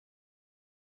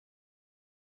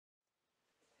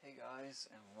Hey guys,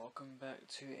 and welcome back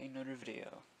to another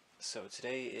video. So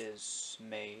today is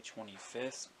May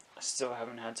 25th. I still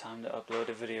haven't had time to upload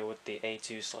a video with the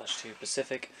A2/2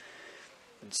 Pacific.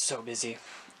 Been so busy,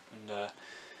 and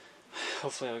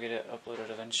hopefully I'll get it uploaded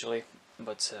eventually.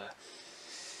 But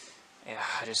yeah,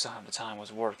 I just don't have the time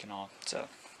with work and all. So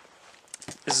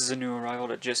this is a new arrival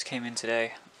that just came in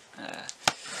today.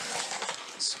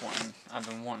 This one I've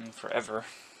been wanting forever,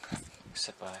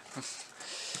 except I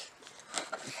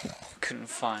couldn't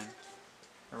find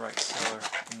the right seller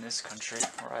in this country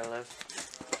where I live.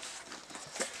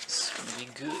 It's gonna be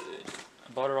good.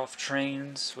 I bought it off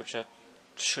Trains, which I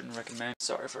shouldn't recommend.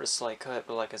 Sorry for the slight cut,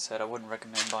 but like I said, I wouldn't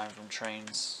recommend buying from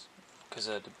Trains because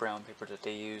of the brown paper that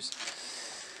they use.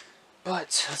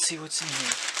 But let's see what's in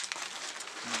here.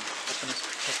 Open is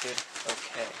protected.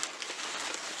 Okay.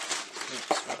 Ooh,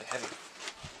 it's really heavy.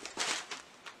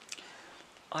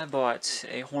 I bought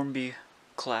a Hornby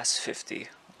Class 50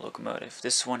 locomotive.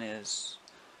 This one is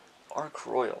Arc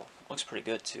Royal. Looks pretty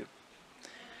good too.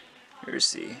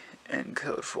 Here's the end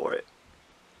code for it.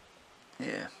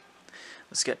 Yeah.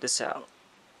 Let's get this out.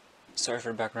 Sorry for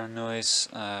the background noise.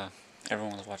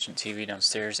 Everyone was watching TV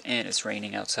downstairs and it's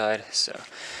raining outside, so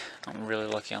I'm really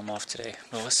lucky I'm off today.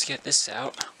 But let's get this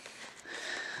out.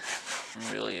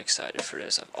 I'm really excited for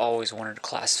this. I've always wanted a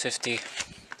Class 50.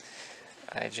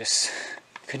 I just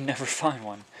could never find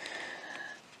one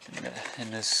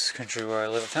in this country where I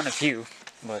live. I found a few,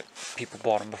 but people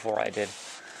bought them before I did.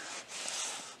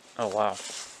 Oh wow.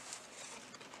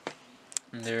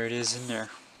 And there it is in there.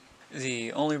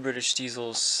 The only British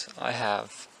diesels I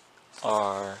have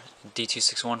are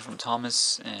D261 from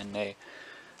Thomas and a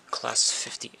Class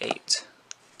 58.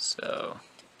 So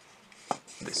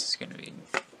this is going to be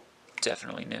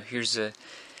definitely new. Here's a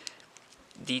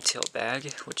detail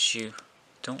bag, which you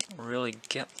don't really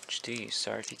get much, do you?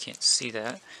 Sorry if you can't see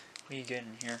that. What do you get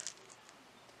in here?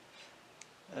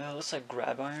 Looks like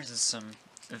grab irons and some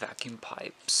vacuum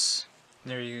pipes.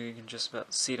 There you can just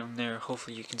about see them there.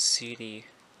 Hopefully you can see the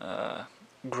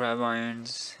grab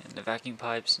irons and the vacuum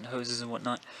pipes and hoses and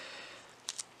whatnot.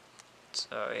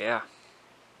 So yeah,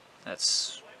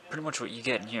 that's pretty much what you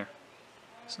get in here.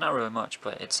 It's not really much,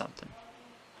 but it's something.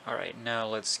 Alright, now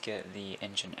let's get the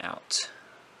engine out.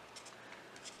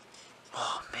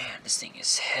 Oh man, this thing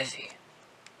is heavy.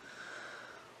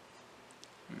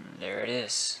 There it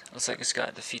is. Looks like it's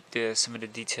got some of the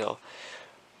detail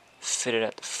fitted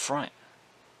at the front.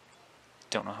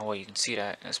 Don't know how well you can see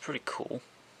that. That's pretty cool.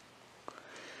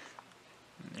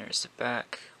 And there's the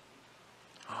back.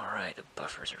 Alright, the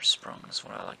buffers are sprung. That's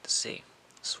what I like to see.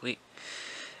 Sweet.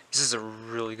 This is a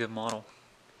really good model.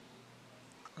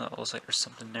 Oh, it looks like there's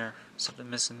something there. Something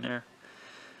missing there.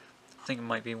 I think it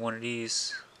might be one of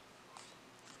these.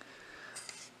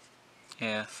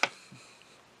 Yeah.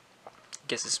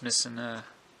 Guess it's missing I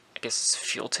guess it's a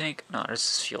fuel tank? No,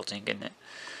 this is fuel tank, isn't it?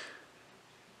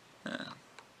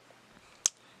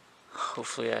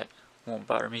 Hopefully that won't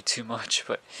bother me too much,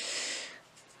 but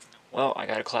well, I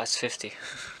got a Class 50. I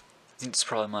think it's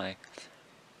probably my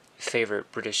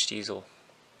favorite British diesel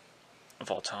of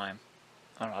all time.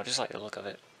 I don't know, I just like the look of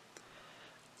it.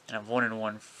 And I've wanted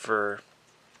one for...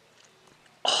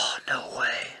 Oh, no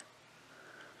way!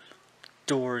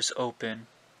 Doors open.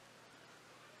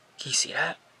 Can you see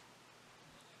that?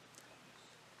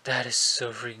 That is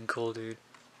so freaking cool, dude.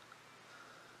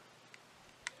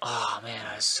 Oh man,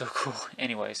 that is so cool.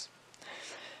 Anyways,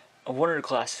 I wanted a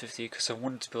Class 50 because I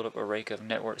wanted to build up a rake of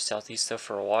Network Southeast stuff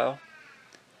for a while.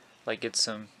 Like get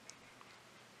some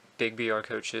big BR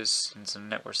coaches and some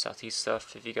Network Southeast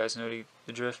stuff, if you guys know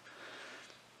the drift.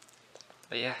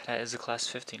 But yeah, that is a Class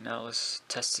 50. Now let's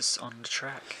test this on the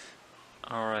track.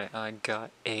 Alright, I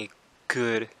got a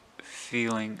good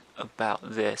feeling about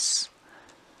this.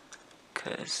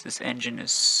 Because this engine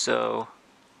is so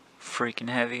freaking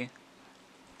heavy.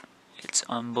 It's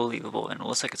unbelievable, and it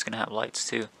looks like it's going to have lights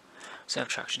too. Does it have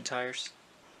traction tires?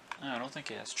 No, I don't think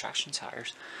it has traction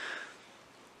tires.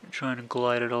 I'm trying to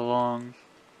glide it along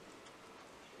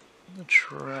the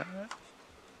track.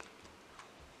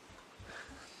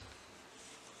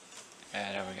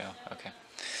 Yeah, there we go. Okay.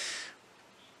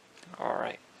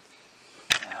 Alright.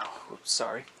 Now, oops,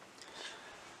 sorry.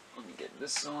 Let me get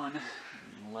this on,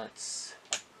 and let's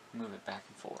move it back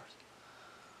and forth.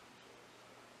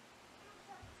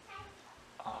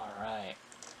 Alright.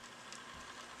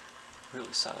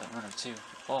 Really solid runner too.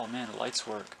 Oh man, the lights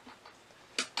work.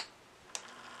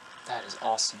 That is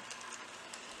awesome.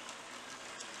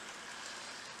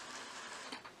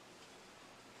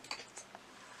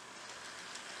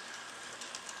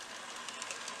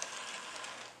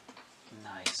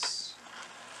 Nice.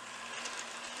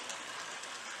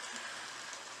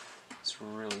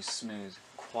 really smooth,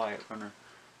 quiet runner.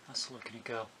 How's it looking to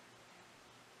go?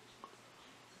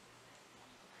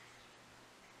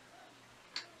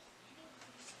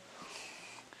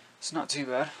 It's not too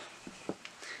bad.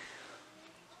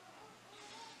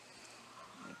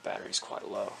 The battery's quite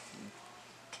low.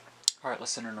 Alright,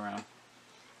 let's send it around.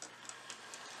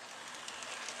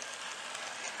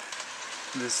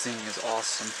 This thing is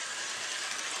awesome.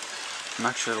 I'm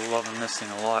actually loving this thing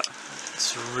a lot.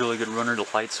 It's a really good runner. The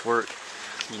lights work.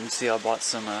 You can see I bought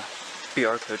some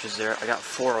BR coaches there. I got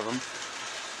 4 of them.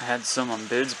 I had some on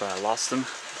bids, but I lost them.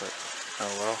 But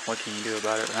oh well, what can you do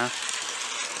about it, huh?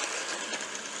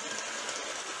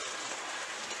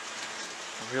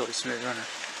 A really smooth runner.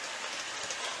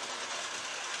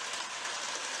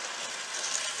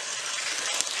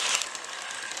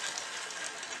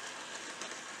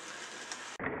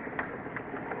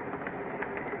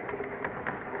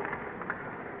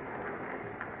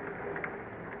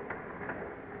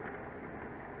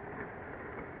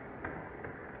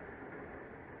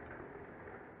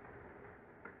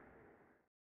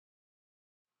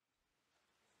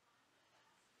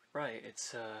 Right,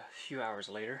 it's a few hours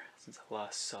later since I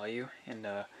last saw you, and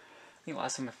I think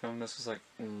last time I filmed this was like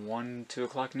 1, 2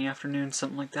 o'clock in the afternoon,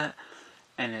 something like that,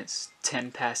 and it's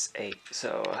 10 past 8,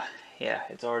 so yeah,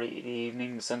 it's already the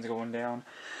evening, the sun's going down,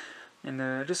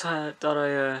 and just thought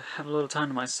I'd have a little time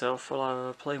to myself while I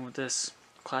was playing with this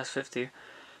Class 50.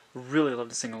 Really love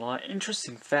this thing a lot.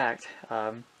 Interesting fact,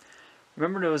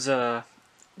 remember those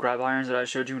grab irons that I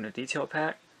showed you in the detail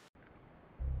pack?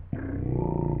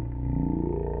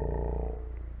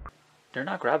 They're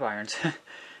not grab irons.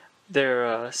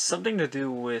 They're something to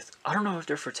do with, I don't know if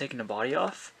they're for taking the body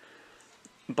off,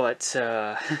 but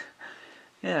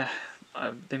yeah,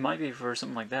 they might be for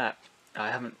something like that.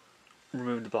 I haven't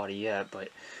removed the body yet, but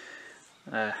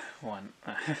I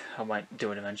might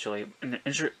do it eventually.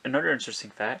 Another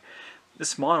interesting fact,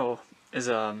 this model is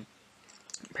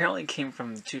apparently came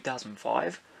from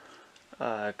 2005,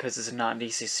 because it's not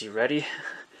DCC ready,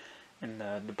 and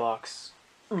the box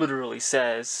literally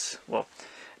says, well,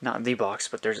 not the box,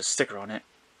 but there's a sticker on it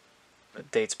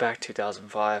that dates back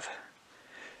 2005.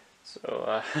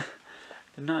 So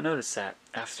did not notice that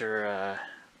after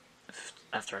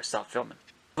I stopped filming.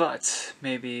 But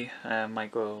maybe I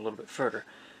might go a little bit further.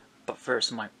 But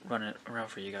first I might run it around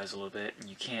for you guys a little bit, and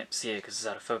you can't see it because it's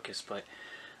out of focus, but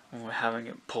I'm having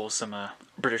it pull some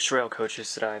British Rail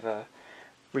coaches that I've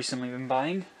recently been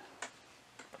buying.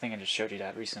 I think I just showed you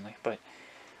that recently, but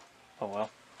oh well.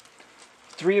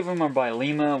 3 of them are by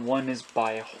Lima, 1 is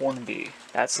by Hornby.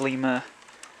 That's Lima.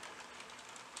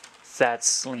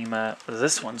 That's Lima.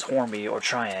 This one's Hornby or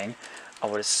Triang. I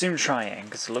would assume Triang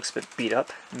because it looks a bit beat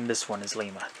up, and this one is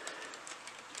Lima.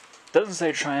 Doesn't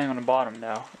say Triang on the bottom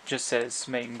though. It just says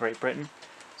made in Great Britain.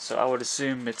 So I would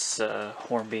assume it's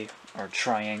Hornby or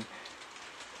Triang.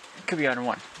 It could be either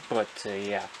one, but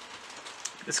yeah.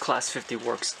 This Class 50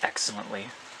 works excellently.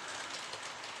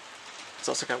 It's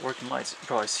also got working lights. You've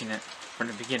probably seen it from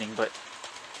the beginning, but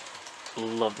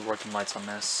love the working lights on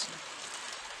this.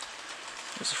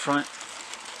 There's the front,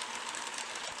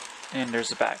 and there's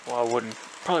the back. Well,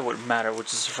 probably wouldn't matter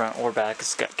which is the front or back.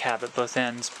 It's got cab at both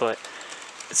ends, but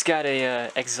it's got a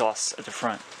exhaust at the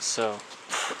front, so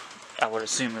I would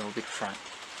assume it will be the front.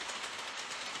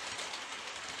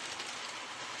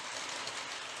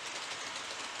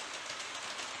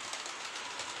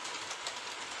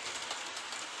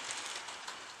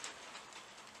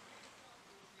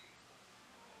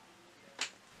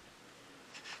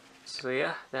 So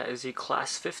yeah, that is the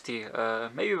Class 50.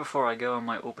 Maybe before I go I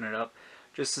might open it up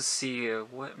just to see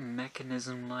what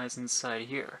mechanism lies inside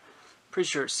here. Pretty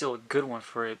sure it's still a good one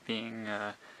for it being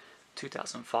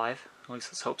 2005. At least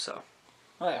let's hope so.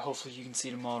 Alright, hopefully you can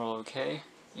see the model okay.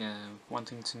 Yeah, one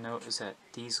thing to note is that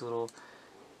these little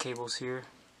cables here,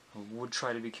 I would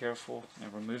try to be careful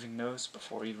in removing those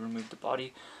before you remove the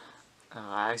body.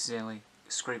 I accidentally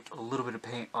scraped a little bit of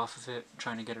paint off of it,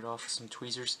 trying to get it off with some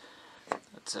tweezers.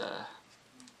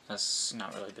 That's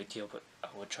not really a big deal, but I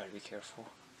would try to be careful.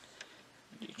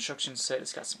 The instructions said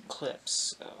it's got some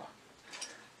clips, so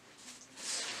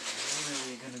it's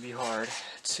really going to be hard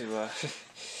to get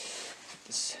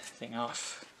this thing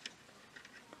off.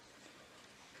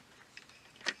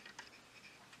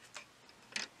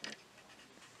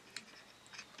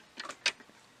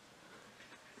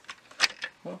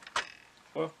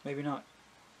 Well, maybe not.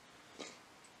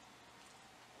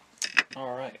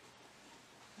 Alright.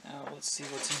 Now let's see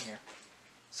what's in here.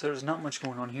 So there's not much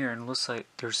going on here, and it looks like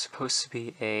there's supposed to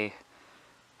be a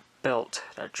belt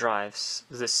that drives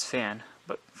this fan,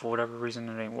 but for whatever reason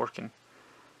it ain't working.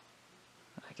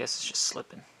 I guess it's just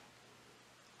slipping.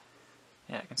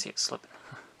 Yeah, I can see it slipping.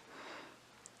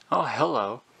 Oh,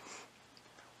 hello.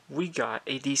 We got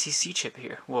a DCC chip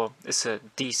here. Well, it's a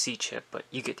DC chip, but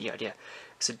you get the idea.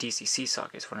 It's a DCC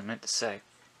socket is what I meant to say.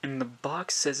 And the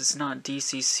box says it's not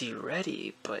DCC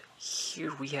ready, but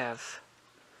here we have...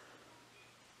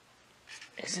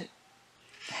 Is it?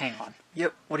 Hang on.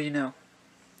 Yep, what do you know?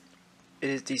 It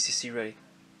is DCC ready.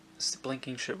 It's the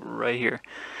blinking chip right here.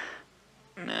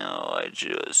 Now I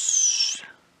just...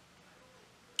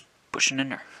 push it in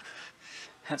there.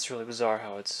 That's really bizarre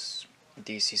how it's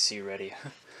DCC ready.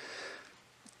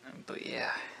 But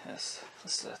yeah, let's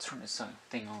turn this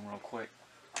thing on real quick.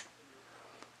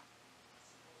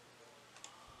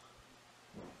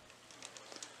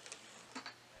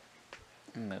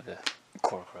 Move the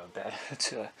cork rod bad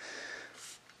to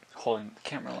holding the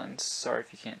camera lens. Sorry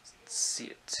if you can't see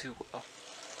it too well.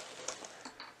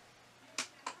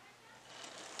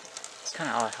 It's kind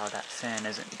of odd how that fan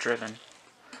isn't driven.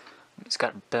 It's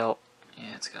got a belt.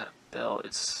 Yeah, it's got a belt.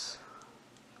 It's...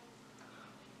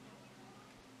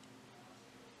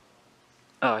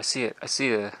 Oh, I see it. I see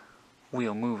the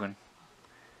wheel moving.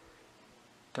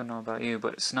 Don't know about you,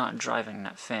 but it's not driving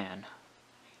that fan.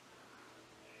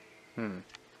 I don't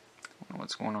know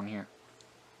what's going on here.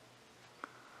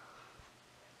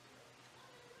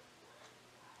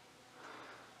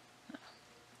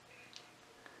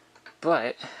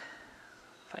 But,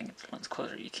 if I can get the lens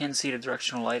closer, you can see the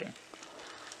directional lighting.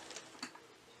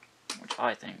 Which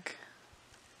I think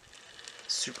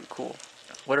is super cool.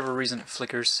 Whatever reason it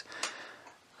flickers.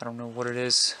 I don't know what it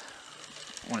is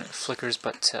when it flickers,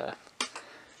 but the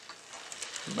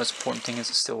most important thing is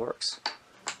it still works.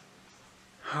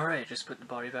 Alright, just put the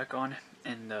body back on,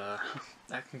 and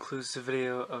that concludes the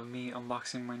video of me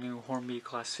unboxing my new Hornby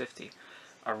Class 50.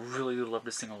 I really do love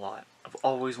this thing a lot. I've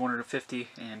always wanted a 50,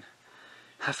 and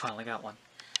I finally got one.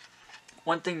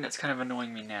 One thing that's kind of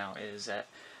annoying me now is that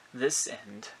this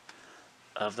end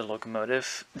of the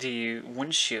locomotive, the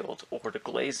windshield or the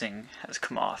glazing has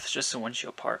come off. It's just the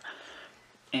windshield part.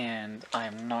 And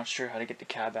I'm not sure how to get the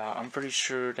cab out. I'm pretty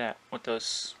sure that what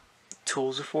those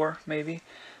tools are for, maybe.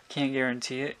 Can't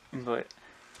guarantee it, but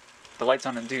the lights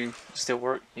on it do still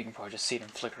work. You can probably just see them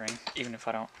flickering, even if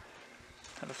I don't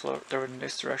have the float throw it in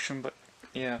this direction. But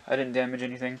yeah, I didn't damage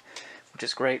anything, which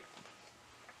is great.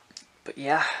 But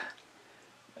yeah,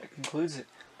 that concludes it.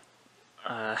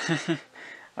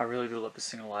 I really do love this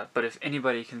thing a lot. But if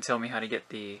anybody can tell me how to get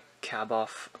the cab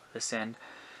off this end,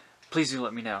 please do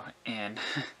let me know, and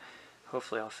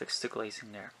hopefully I'll fix the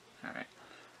glazing there. Alright.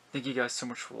 Thank you guys so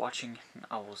much for watching, and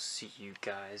I will see you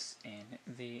guys in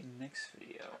the next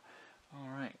video.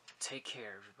 Alright, take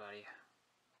care everybody.